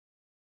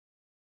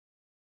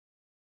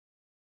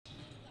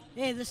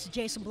Hey, this is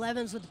Jason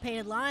Blevins with the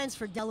Painted Lines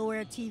for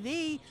Delaware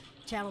TV,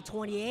 Channel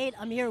 28.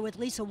 I'm here with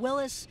Lisa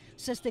Willis,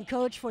 assistant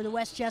coach for the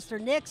Westchester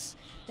Knicks.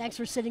 Thanks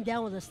for sitting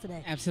down with us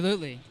today.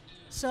 Absolutely.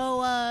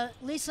 So,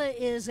 Lisa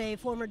is a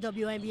former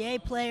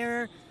WNBA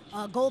player,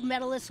 gold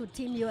medalist with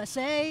Team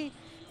USA,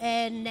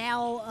 and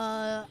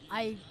now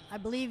I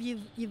believe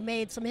you've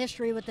made some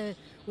history with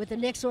the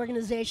Knicks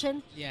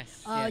organization.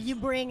 Yes. You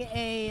bring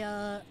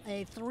a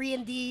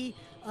 3-and-D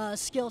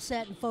skill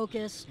set and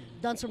focus.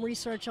 Done some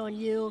research on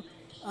you.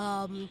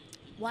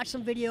 Watched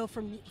some video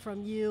from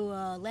you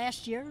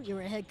last year. You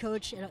were a head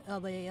coach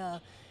of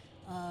a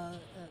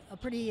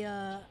pretty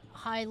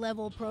high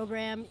level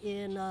program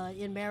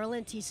in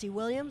Maryland, TC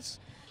Williams.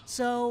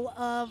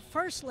 So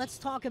first, let's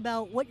talk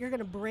about what you're going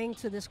to bring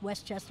to this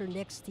Westchester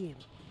Knicks team.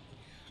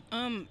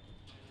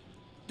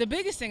 The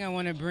biggest thing I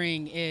want to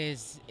bring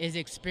is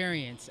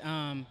experience.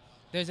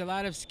 There's a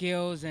lot of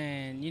skills,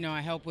 and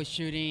I help with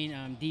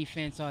shooting,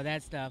 defense, all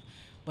that stuff.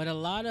 But a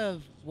lot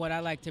of what I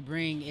like to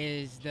bring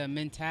is the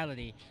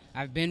mentality.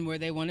 I've been where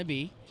they want to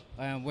be,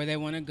 where they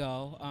want to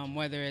go,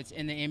 whether it's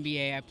in the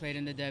NBA, I played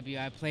in the W,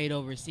 I played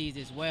overseas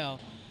as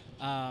well.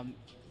 And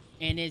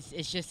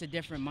it's just a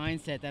different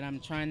mindset that I'm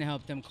trying to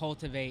help them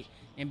cultivate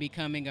in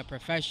becoming a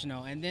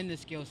professional, and then the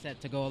skill set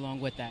to go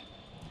along with that.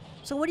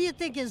 So what do you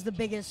think is the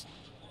biggest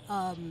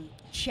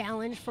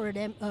challenge for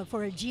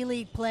a G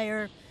League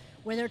player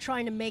where they're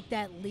trying to make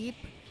that leap?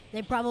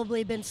 They've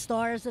probably been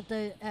stars at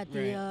the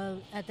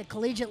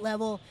collegiate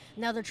level.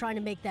 Now they're trying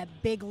to make that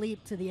big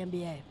leap to the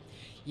NBA.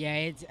 Yeah,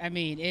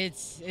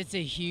 it's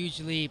a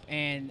huge leap,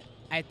 and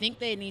I think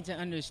they need to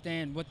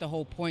understand what the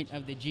whole point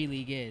of the G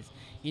League is.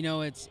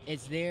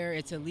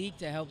 It's a league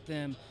to help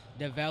them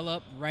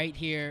develop right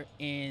here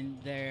in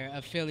their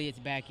affiliate's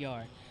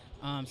backyard.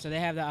 So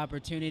they have the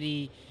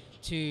opportunity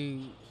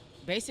to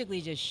basically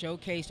just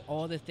showcase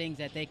all the things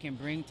that they can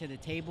bring to the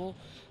table.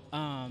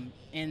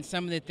 And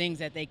some of the things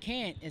that they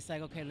can't, it's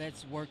like, okay,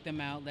 let's work them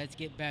out, let's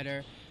get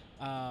better,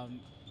 and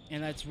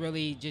let's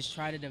really just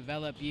try to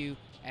develop you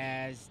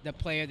as the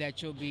player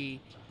that you'll be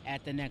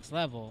at the next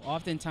level.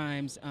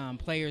 Oftentimes,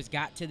 players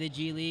got to the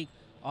G League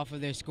off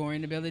of their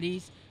scoring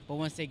abilities, but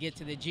once they get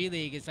to the G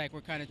League, it's like we're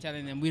kind of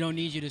telling them, we don't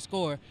need you to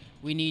score,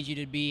 we need you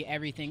to be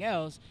everything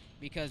else,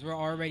 because we're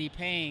already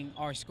paying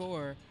our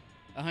scorer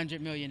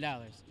 $100 million,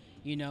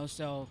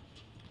 so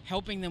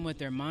helping them with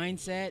their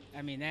mindset,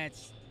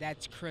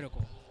 that's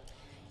critical.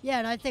 Yeah,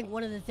 and I think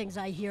one of the things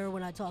I hear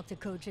when I talk to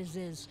coaches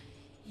is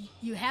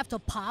you have to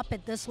pop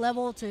at this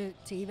level to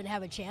even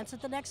have a chance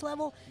at the next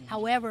level. Mm-hmm.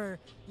 However,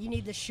 you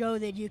need to show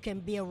that you can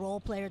be a role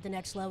player at the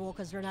next level,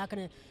 because they're not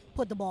going to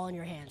put the ball in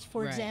your hands.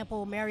 For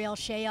example, Marielle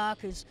Shayok,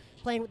 who's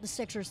playing with the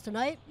Sixers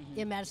tonight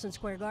in Madison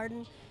Square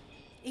Garden,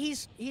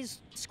 he's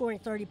scoring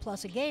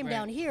 30-plus a game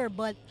down here,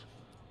 but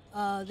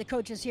the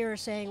coaches here are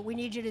saying, we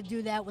need you to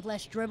do that with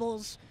less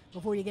dribbles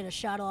before you get a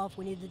shot off.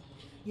 We need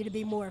you to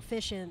be more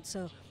efficient.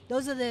 So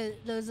those are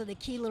the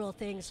key little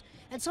things.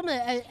 And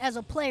as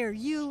a player,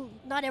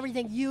 not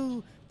everything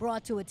you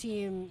brought to a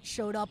team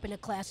showed up in a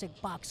classic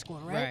box score,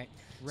 right?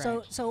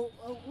 Right. So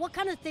what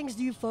kind of things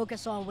do you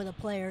focus on with a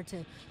player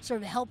to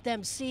sort of help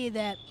them see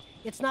that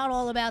it's not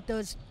all about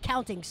those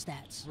counting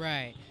stats?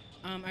 Right.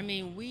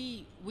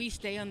 We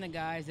stay on the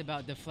guys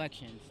about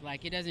deflections.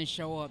 Like, it doesn't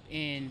show up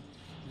in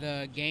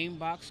the game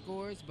box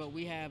scores, but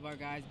we have our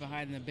guys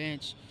behind the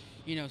bench,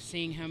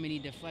 seeing how many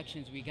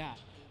deflections we got.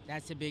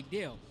 That's a big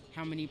deal.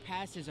 How many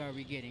passes are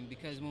we getting?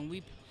 Because when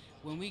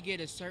we get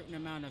a certain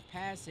amount of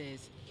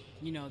passes,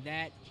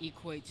 that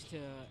equates to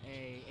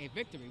a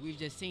victory. We've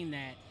just seen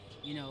that,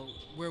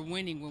 we're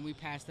winning when we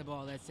pass the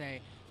ball, let's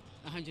say,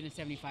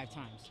 175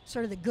 times.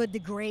 Sort of the good to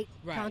great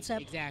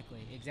concept.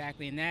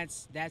 Exactly. And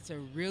that's a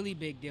really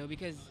big deal,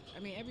 because,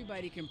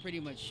 everybody can pretty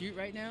much shoot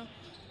right now,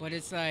 but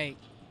it's like,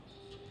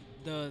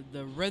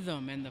 the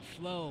rhythm and the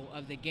flow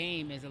of the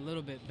game is a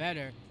little bit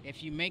better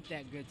if you make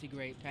that good to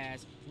great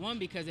pass. One,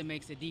 because it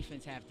makes the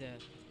defense have to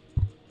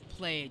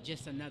play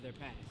just another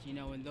pass,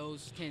 and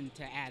those tend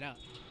to add up.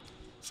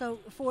 So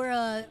for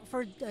a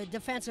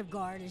defensive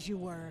guard, as you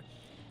were,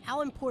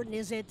 how important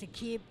is it to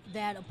keep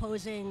that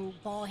opposing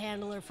ball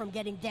handler from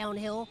getting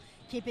downhill,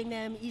 keeping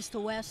them east to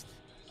west?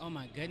 Oh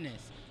my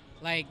goodness.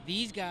 Like,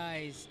 these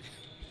guys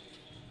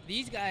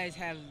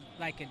have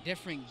like a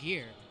different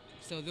gear.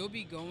 So they'll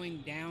be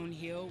going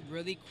downhill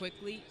really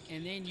quickly,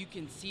 and then you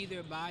can see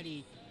their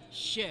body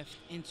shift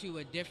into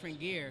a different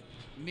gear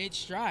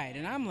mid-stride.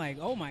 And I'm like,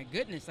 oh my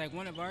goodness, like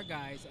one of our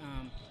guys,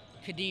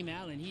 Kadeem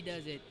Allen, he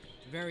does it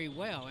very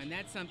well. And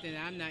that's something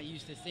that I'm not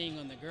used to seeing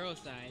on the girls'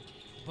 side.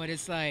 But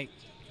it's like,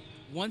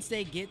 once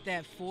they get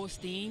that full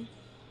steam,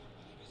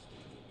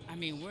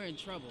 we're in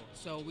trouble.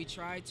 So we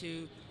try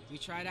to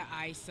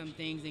ice some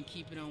things and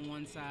keep it on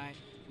one side.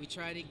 We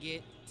try to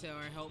get to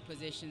our help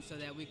position so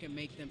that we can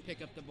make them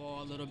pick up the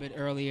ball a little bit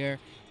earlier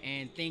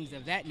and things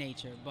of that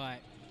nature. But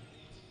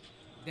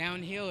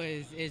downhill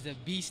is a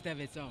beast of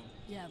its own.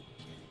 Yeah.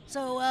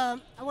 So I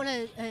want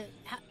to.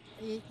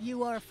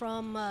 You are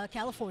from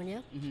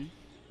California. Mm-hmm.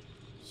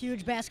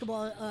 Huge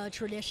basketball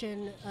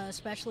tradition,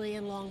 especially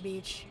in Long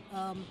Beach.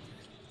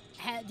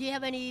 Do you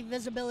have any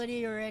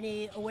visibility or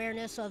any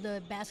awareness of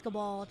the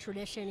basketball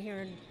tradition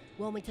here in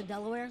Wilmington,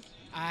 Delaware?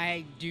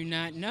 I do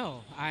not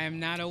know. I am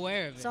not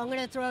aware of it. So I'm going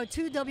to throw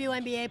 2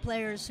 WNBA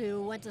players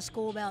who went to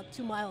school about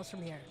 2 miles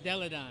from here.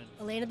 Deladon.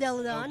 Elena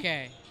Deladon.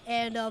 Okay.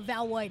 And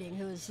Val Whiting,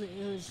 who's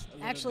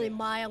actually I'm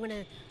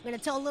going to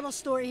tell a little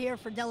story here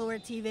for Delaware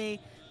TV.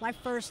 My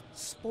first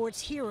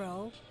sports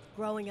hero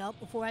growing up,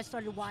 before I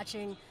started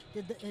watching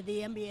the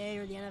NBA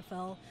or the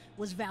NFL,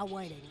 was Val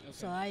Whiting. Okay.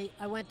 So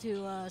I went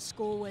to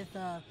school with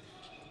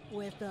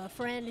a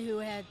friend who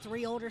had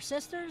 3 older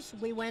sisters.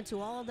 We went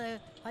to all the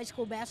high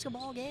school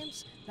basketball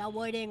games. Val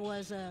Whiting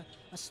was a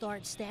star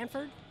at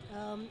Stanford,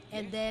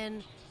 and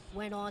then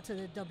went on to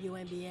the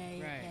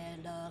WNBA. Right.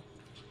 And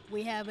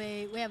we have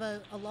a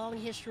long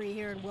history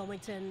here in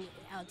Wilmington,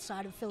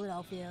 outside of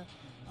Philadelphia,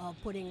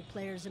 putting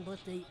players in both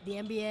the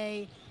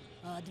NBA,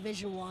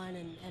 Division I,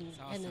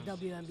 and the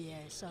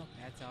WNBA. So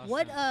that's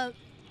awesome.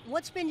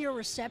 What's been your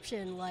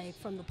reception like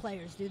from the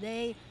players? Do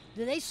they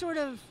sort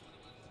of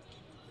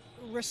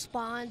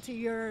respond to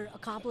your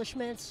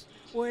accomplishments,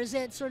 or is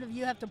it sort of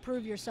you have to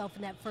prove yourself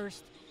in that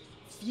first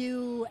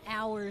few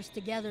hours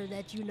together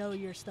that you know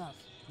your stuff?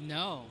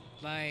 No,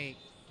 like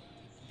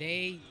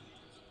the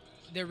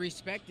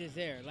respect is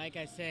there. Like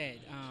I said,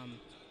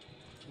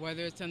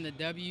 whether it's on the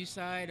W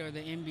side or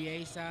the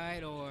NBA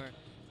side or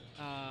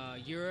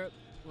Europe,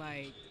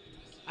 like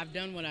I've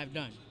done what I've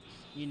done,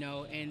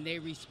 and they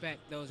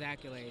respect those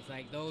accolades.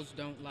 Like those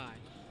don't lie.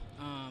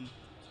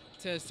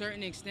 To a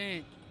certain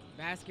extent,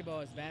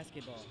 basketball is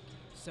basketball.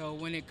 So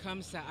when it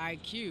comes to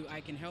IQ,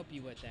 I can help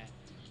you with that.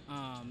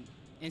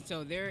 And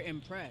so they're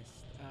impressed.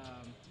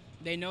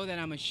 They know that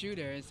I'm a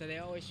shooter, and so they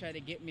always try to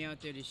get me out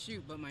there to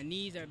shoot, but my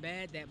knees are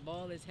bad, that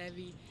ball is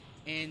heavy,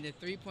 and the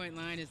three-point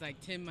line is like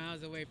 10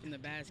 miles away from the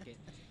basket.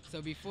 So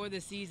before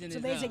the season it's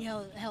is amazing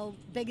up, how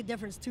big a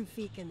difference 2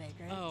 feet can make,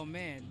 right? Oh,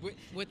 man,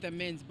 with the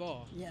men's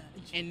ball. Yeah.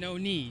 And no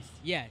knees,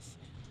 yes.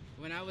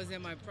 When I was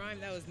in my prime,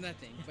 that was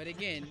nothing. But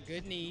again,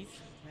 good knees,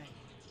 Right.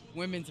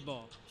 women's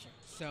ball. Sure.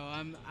 So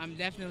I'm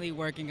definitely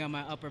working on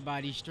my upper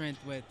body strength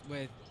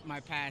with my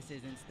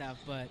passes and stuff,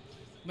 but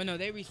no,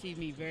 they receive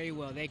me very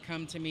well. They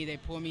come to me, they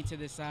pull me to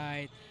the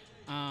side,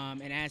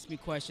 and ask me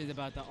questions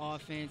about the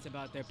offense,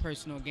 about their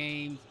personal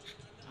games,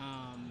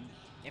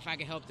 if I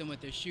can help them with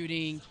their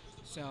shooting.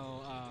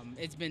 So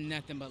it's been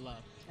nothing but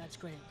love. That's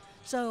great.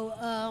 So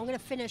I'm going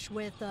to finish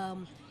with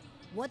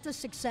what does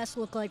success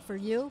look like for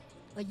you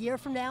a year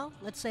from now?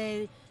 Let's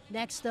say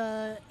next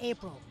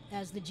April,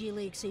 as the G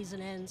League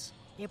season ends,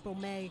 April,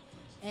 May.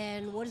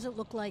 And what does it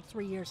look like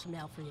 3 years from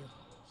now for you?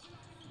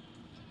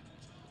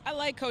 I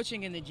like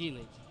coaching in the G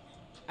League.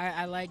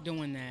 I like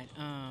doing that.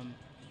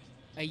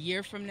 A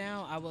year from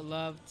now, I would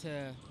love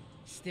to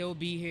still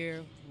be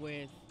here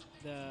with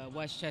the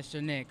Westchester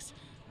Knicks.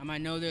 I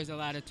know there's a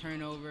lot of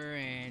turnover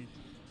and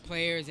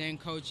players and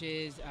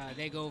coaches,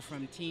 they go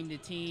from team to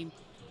team.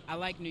 I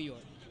like New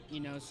York,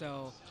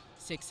 so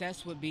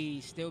success would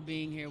be still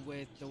being here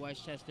with the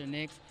Westchester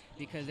Knicks,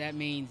 because that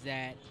means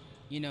that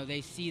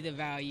they see the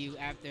value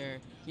after,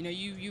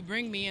 you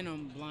bring me in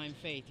on blind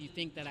faith. You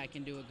think that I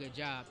can do a good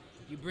job.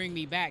 You bring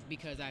me back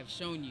because I've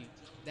shown you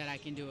that I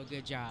can do a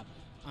good job.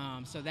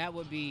 So that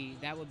would be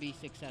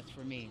success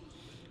for me.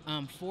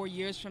 4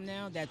 years from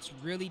now, that's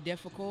really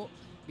difficult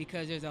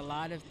because there's a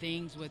lot of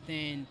things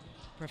within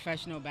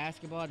professional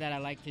basketball that I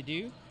like to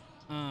do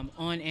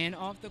on and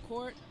off the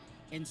court.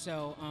 And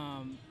so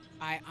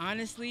I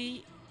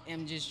honestly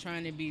am just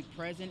trying to be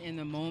present in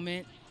the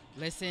moment,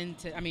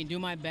 do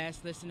my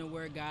best, listen to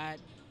where God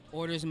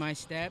orders my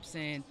steps.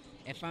 And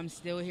if I'm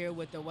still here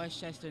with the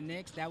Westchester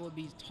Knicks, that would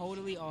be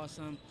totally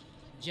awesome,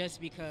 just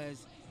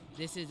because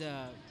this is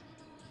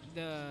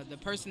the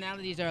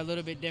personalities are a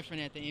little bit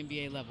different at the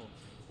NBA level.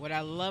 Would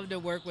I love to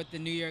work with the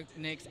New York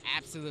Knicks?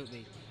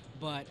 Absolutely.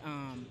 But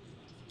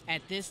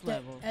at this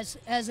level,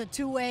 as a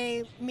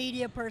two-way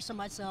media person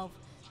myself,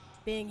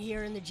 being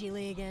here in the G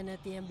League and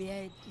at the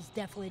NBA is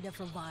definitely a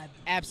different vibe.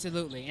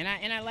 Absolutely,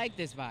 and I like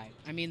this vibe.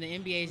 The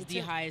NBA is the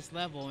too. highest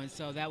level, and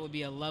so that would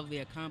be a lovely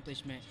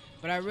accomplishment.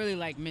 But I really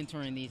like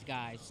mentoring these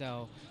guys.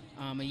 So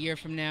a year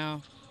from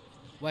now,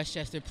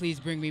 Westchester, please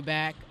bring me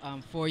back.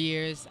 4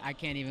 years, I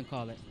can't even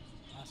call it.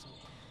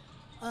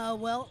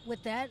 Well,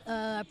 with that,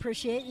 I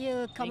appreciate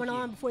you coming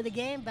on before the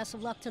game. Best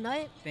of luck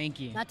tonight. Thank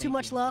you. Not too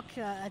much luck.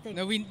 I think.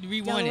 No,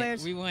 we won it.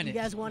 We won it. You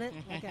guys won it?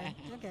 Okay.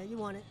 Okay, you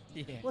won it.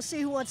 Yeah. We'll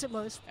see who wants it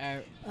most.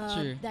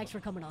 True. Thanks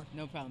for coming on.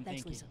 No problem.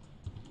 Thanks, Thank Lisa. you.